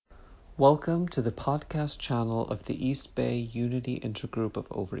Welcome to the podcast channel of the East Bay Unity Intergroup of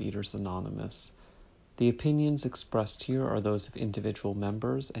Overeaters Anonymous. The opinions expressed here are those of individual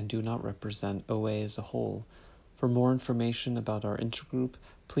members and do not represent OA as a whole. For more information about our intergroup,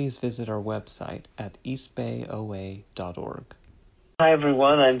 please visit our website at eastbayoa.org. Hi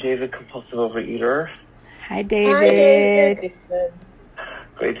everyone, I'm David, compulsive overeater. Hi David.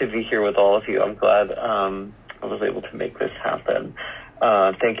 Great to be here with all of you. I'm glad I was able to make this happen.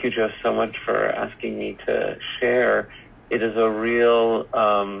 Thank you, Joe, so much for asking me to share. It is a real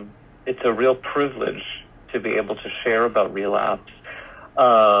privilege to be able to share about relapse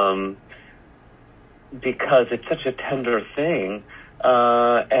because it's such a tender thing,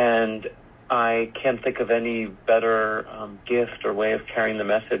 and I can't think of any better gift or way of carrying the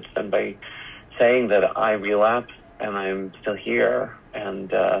message than by saying that I relapsed and I'm still here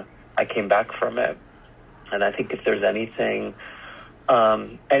and I came back from it. And I think if there's anything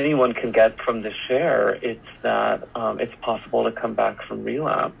anyone can get from this share, it's that it's possible to come back from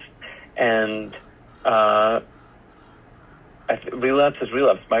relapse. And relapse is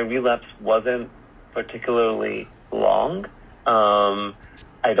relapse. My relapse wasn't particularly long.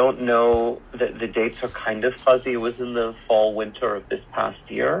 I don't know, the dates are kind of fuzzy. It was in the fall, winter of this past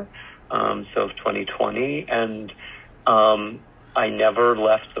year, so of 2020. And I never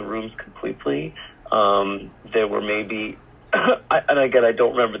left the rooms completely. There were maybe, and again, I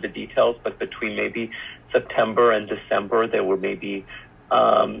don't remember the details, but between maybe September and December, there were maybe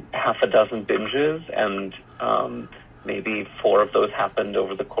half a dozen binges, and maybe 4 of those happened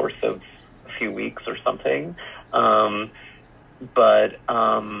over the course of a few weeks or something. But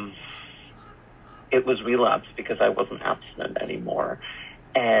it was relapse because I wasn't abstinent anymore.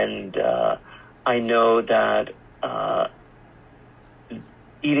 And I know that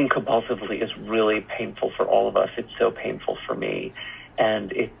eating compulsively is really painful for all of us. It's so painful for me.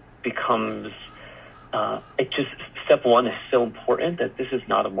 And it becomes, step one is so important that this is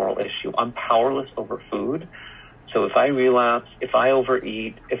not a moral issue. I'm powerless over food. So if I relapse, if I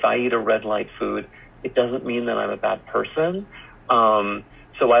overeat, if I eat a red light food, it doesn't mean that I'm a bad person.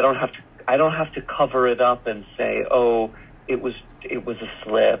 So I don't have to cover it up and say, oh, it was a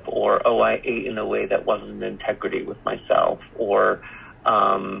slip, or, oh, I ate in a way that wasn't in integrity with myself, or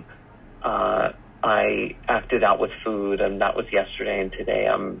I acted out with food and that was yesterday and today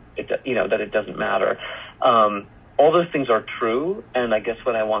that it doesn't matter. All those things are true. And I guess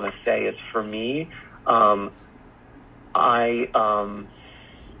what I want to say is, for me, I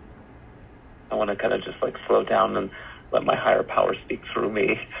want to kind of just slow down and let my higher power speak through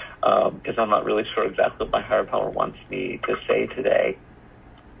me, because I'm not really sure exactly what my higher power wants me to say today.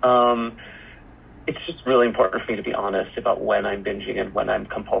 It's just really important for me to be honest about when I'm binging and when I'm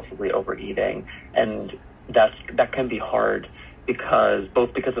compulsively overeating. And that can be hard because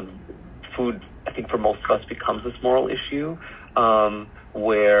of food, I think for most of us becomes this moral issue,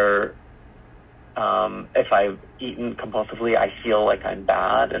 where if I've eaten compulsively, I feel like I'm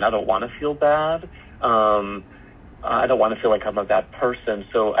bad, and I don't want to feel bad. I don't want to feel like I'm a bad person.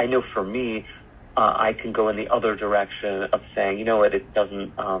 So I know for me, I can go in the other direction of saying, you know what, it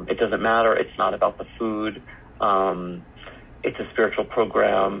doesn't matter. It's not about the food. It's a spiritual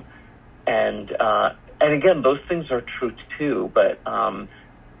program. And again, those things are true too, but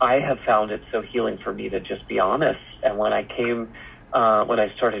I have found it so healing for me to just be honest. And when I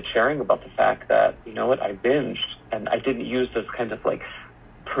started sharing about the fact that, you know what, I binged, and I didn't use this kind of I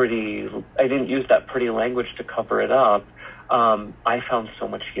didn't use that pretty language to cover it up. I found so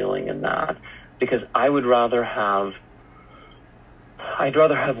much healing in that, because I'd rather have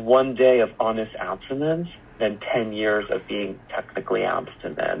 1 day of honest abstinence than 10 years of being technically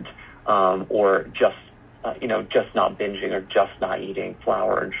abstinent, or just not binging, or just not eating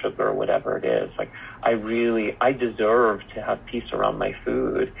flour and sugar or whatever it is. I deserve to have peace around my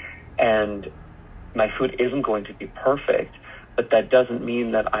food, and my food isn't going to be perfect, but that doesn't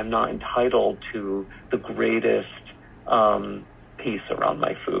mean that I'm not entitled to the greatest peace around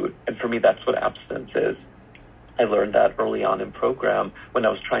my food. And for me, that's what abstinence is. I learned that early on in program when I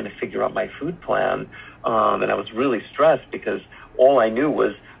was trying to figure out my food plan, and I was really stressed because all I knew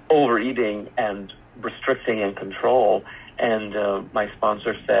was overeating and restricting and control. And my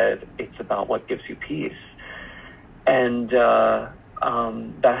sponsor said, it's about what gives you peace. And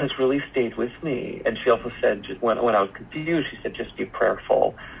that has really stayed with me. And she also said, when I was confused, she said, just be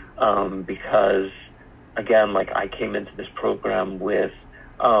prayerful, because again, I came into this program with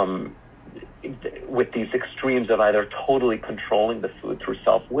these extremes of either totally controlling the food through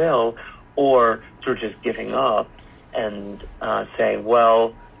self-will, or through just giving up and saying,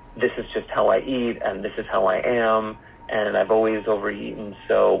 well, this is just how I eat and this is how I am, and I've always overeaten,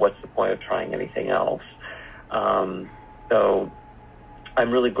 so what's the point of trying anything else? So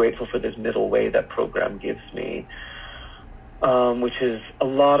I'm really grateful for this middle way that program gives me, which is a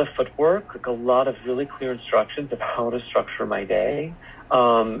lot of footwork, like a lot of really clear instructions of how to structure my day,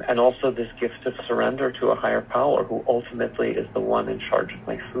 and also this gift of surrender to a higher power who ultimately is the one in charge of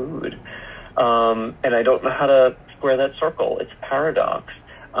my food. And I don't know how to square that circle. It's a paradox.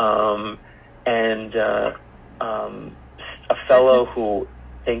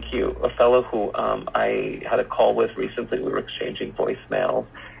 A fellow who I had a call with recently, we were exchanging voicemails,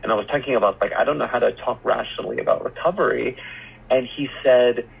 and I was talking about, like, I don't know how to talk rationally about recovery. And he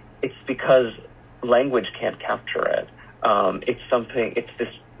said, it's because language can't capture it. It's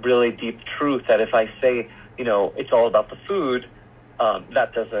this really deep truth that if I say, it's all about the food,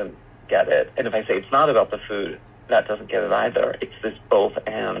 that doesn't get it. And if I say it's not about the food, that doesn't get it either. It's this both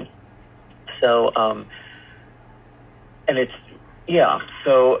and. So,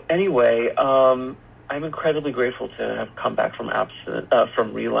 So anyway, I'm incredibly grateful to have come back from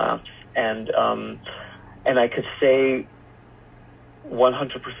relapse, and I could say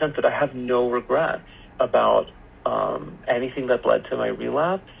 100% that I have no regrets about anything that led to my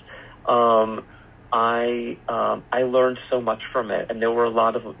relapse. I learned so much from it, and there were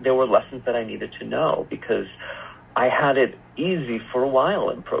lessons that I needed to know, because I had it easy for a while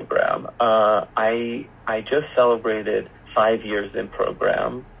in program. I just celebrated 5 years in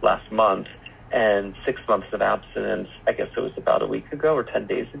program last month, and 6 months of abstinence, I guess it was about a week ago or 10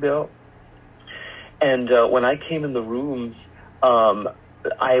 days ago. And when I came in the rooms,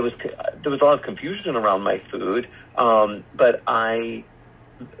 there was a lot of confusion around my food, but I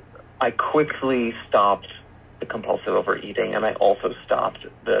quickly stopped the compulsive overeating, and I also stopped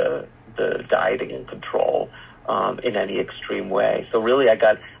the dieting and control in any extreme way. So really, I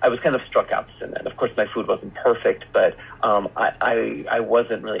was kind of struck abstinent. Of course, my food wasn't perfect, but I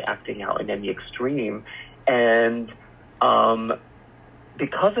wasn't really acting out in any extreme. And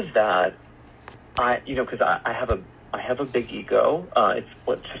because of that, because I have a big ego. It's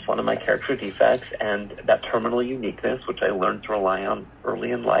just one of my character defects, and that terminal uniqueness, which I learned to rely on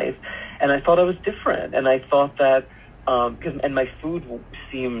early in life. And I thought I was different, and I thought that and my food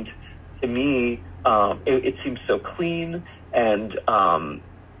seemed to me, it seemed so clean, and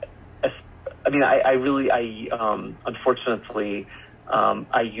unfortunately,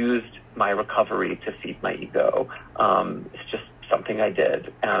 I used my recovery to feed my ego. It's just something I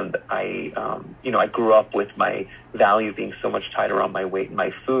did, and I grew up with my value being so much tied around my weight and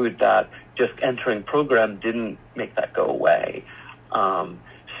my food that just entering program didn't make that go away.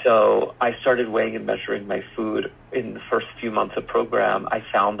 So I started weighing and measuring my food in the first few months of program. I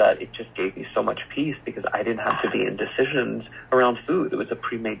found that it just gave me so much peace, because I didn't have to be in decisions around food. It was a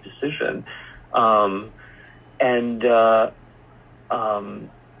pre-made decision. And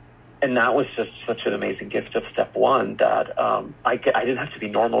that was just such an amazing gift of step one, that I didn't have to be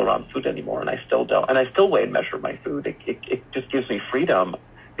normal around food anymore, and I still don't. And I still weigh and measure my food. It just gives me freedom,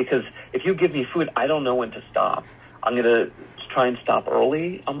 because if you give me food, I don't know when to stop. I'm going to try and stop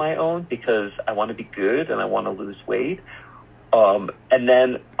early on my own, because I want to be good and I want to lose weight. And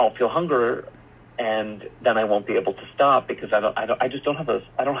then I'll feel hunger, and then I won't be able to stop, because I don't have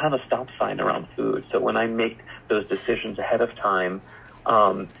a stop sign around food. So when I make those decisions ahead of time,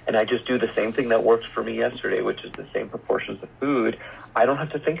 and I just do the same thing that worked for me yesterday, which is the same proportions of food, I don't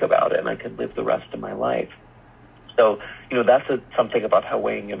have to think about it, and I can live the rest of my life. So, that's something about how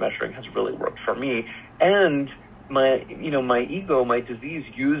weighing and measuring has really worked for me. And my ego, my disease,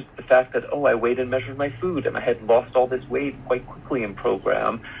 used the fact that, I weighed and measured my food, and I had lost all this weight quite quickly in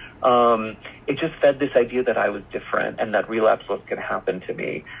program. It just fed this idea that I was different, and that relapse was going to happen to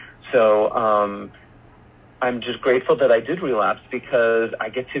me. So, I'm just grateful that I did relapse, because I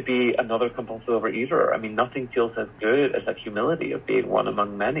get to be another compulsive overeater. I mean, nothing feels as good as that humility of being one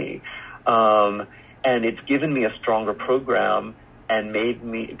among many. And it's given me a stronger program, and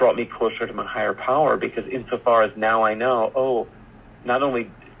brought me closer to my higher power, because insofar as now I know, not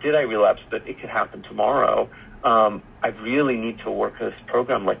only did I relapse, but it could happen tomorrow. I really need to work this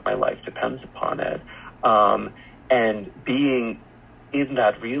program like my life depends upon it. And being in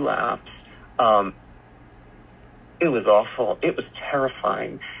that relapse, it was awful. It was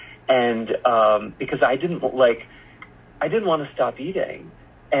terrifying. And because I didn't want to stop eating.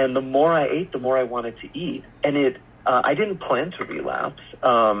 And the more I ate, the more I wanted to eat. And I didn't plan to relapse.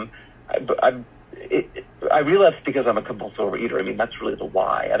 I relapsed because I'm a compulsive overeater. I mean, that's really the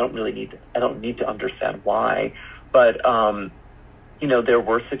why. I don't need to understand why. But, there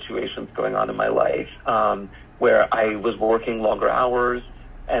were situations going on in my life where I was working longer hours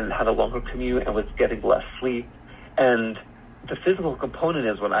and had a longer commute and was getting less sleep. And the physical component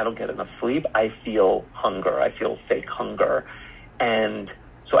is when I don't get enough sleep, I feel hunger. I feel fake hunger. And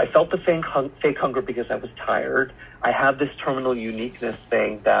so I felt the fake hunger because I was tired. I had this terminal uniqueness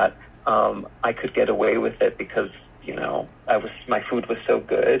thing that I could get away with it because, my food was so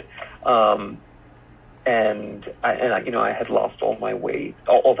good. And I had lost all my weight,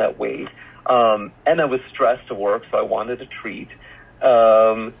 all that weight. And I was stressed to work, so I wanted a treat.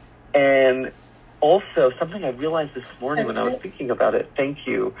 And also, something I realized this morning when I was thinking about it, thank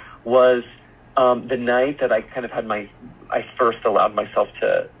you, was the night that I kind of had I first allowed myself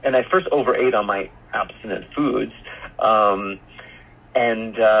to, and I first overate on my abstinent foods. And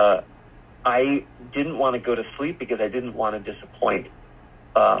I didn't want to go to sleep because I didn't want to disappoint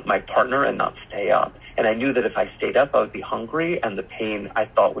my partner and not stay up. And I knew that if I stayed up, I would be hungry, and the pain I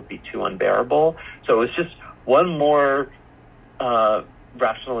thought would be too unbearable. So it was just one more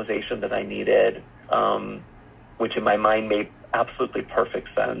rationalization that I needed, which in my mind made absolutely perfect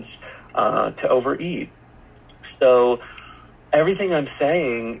sense, to overeat. So everything I'm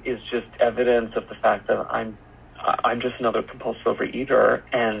saying is just evidence of the fact that I'm just another compulsive overeater.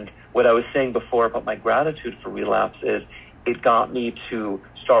 And what I was saying before about my gratitude for relapse is it got me to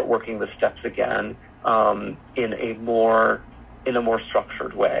start working the steps again in a more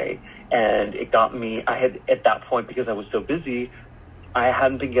structured way. And it got me, I had at that point, because I was so busy, I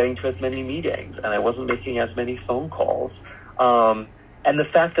hadn't been getting to as many meetings and I wasn't making as many phone calls. And the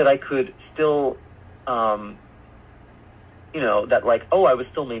fact that I could still, I was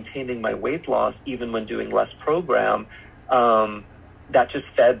still maintaining my weight loss even when doing less program, that just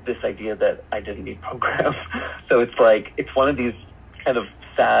fed this idea that I didn't need program. So it's one of these kind of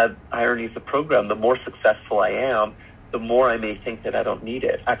sad ironies of program. The more successful I am, the more I may think that I don't need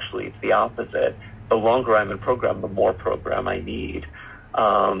it. Actually, it's the opposite. The longer I'm in program, the more program I need.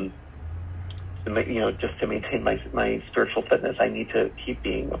 Just to maintain my spiritual fitness, I need to keep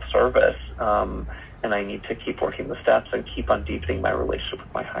being of service, and I need to keep working the steps and keep on deepening my relationship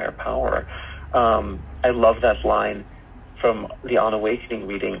with my higher power. I love that line from the On Awakening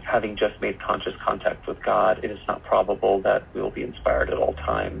reading, having just made conscious contact with God, it is not probable that we will be inspired at all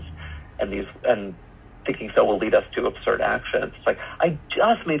times. And thinking so will lead us to absurd actions. It's like, I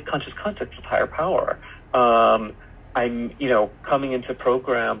just made conscious contact with higher power. I'm, coming into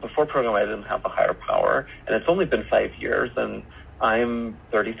program. Before program, I didn't have the higher power, and it's only been 5 years, and I'm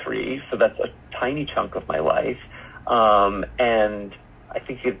 33, so that's a tiny chunk of my life. And I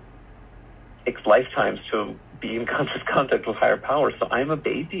think it takes lifetimes to be in conscious contact with higher power. So I'm a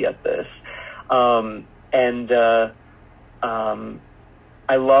baby at this. I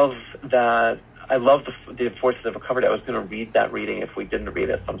love that. I love the Voices of Recovery. I was going to read that reading if we didn't read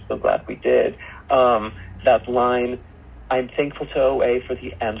it, so I'm so glad we did. That line, I'm thankful to OA for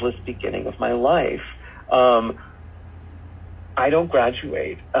the endless beginning of my life. I don't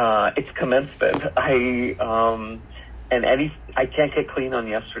graduate. It's commencement. I can't get clean on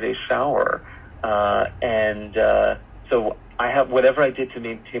yesterday's shower. So I have, whatever I did to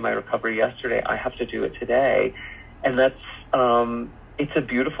maintain my recovery yesterday, I have to do it today. And that's, it's a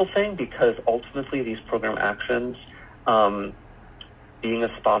beautiful thing because ultimately these program actions, being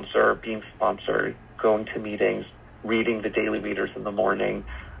sponsored, going to meetings, reading the daily readers in the morning,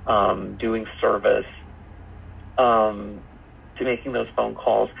 doing service, to making those phone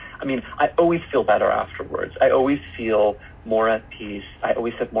calls. I mean, I always feel better afterwards. I always feel more at peace. I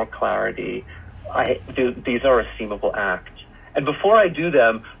always have more clarity. These are esteemable acts. And before I do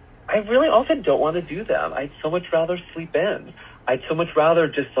them, I really often don't want to do them. I'd so much rather sleep in. I'd so much rather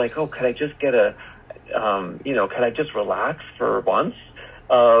just could I just get could I just relax for once?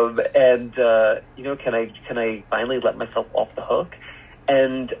 Can I finally let myself off the hook?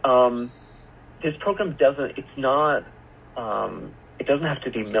 And this program it doesn't have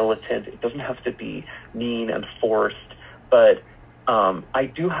to be militant. It doesn't have to be mean and forced, but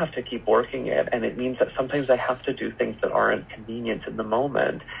I do have to keep working it. And it means that sometimes I have to do things that aren't convenient in the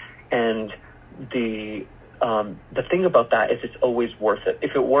moment. And the thing about that is it's always worth it.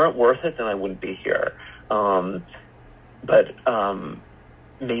 If it weren't worth it, then I wouldn't be here. But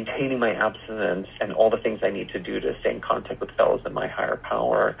maintaining my abstinence and all the things I need to do to stay in contact with fellows in my higher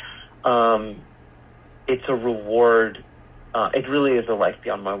power, it's a reward. It really is a life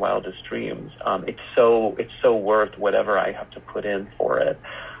beyond my wildest dreams. It's so worth whatever I have to put in for it.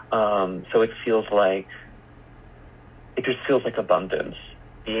 So it just feels like abundance.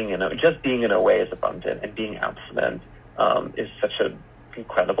 Being in OA is abundant, and being abstinent is such an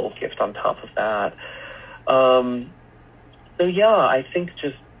incredible gift on top of that. So yeah, I think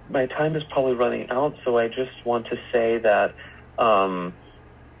just my time is probably running out. So I just want to say that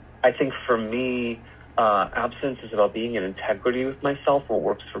I think for me, abstinence is about being in integrity with myself, what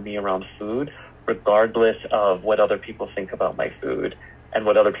works for me around food, regardless of what other people think about my food and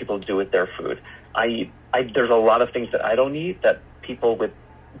what other people do with their food. There's a lot of things that I don't eat that people with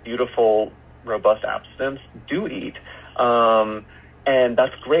beautiful, robust abstinence do eat. And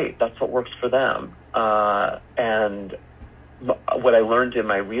that's great. That's what works for them. And what I learned in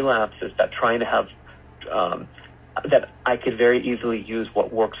my relapse is that trying to have, that I could very easily use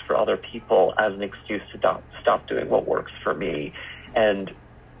what works for other people as an excuse to stop doing what works for me. And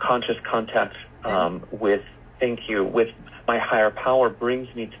conscious contact with my higher power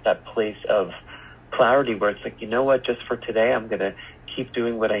brings me to that place of clarity where it's like, you know what, just for today, I'm going to keep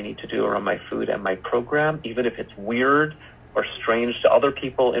doing what I need to do around my food and my program, even if it's weird or strange to other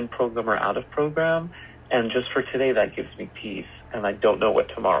people in program or out of program. And just for today, that gives me peace. And I don't know what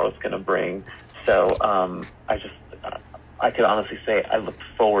tomorrow is going to bring. So I could honestly say I look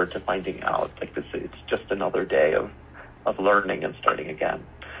forward to finding out. Like it's just another day of learning and starting again.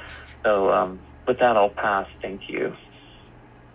 So with that, I'll pass. Thank you.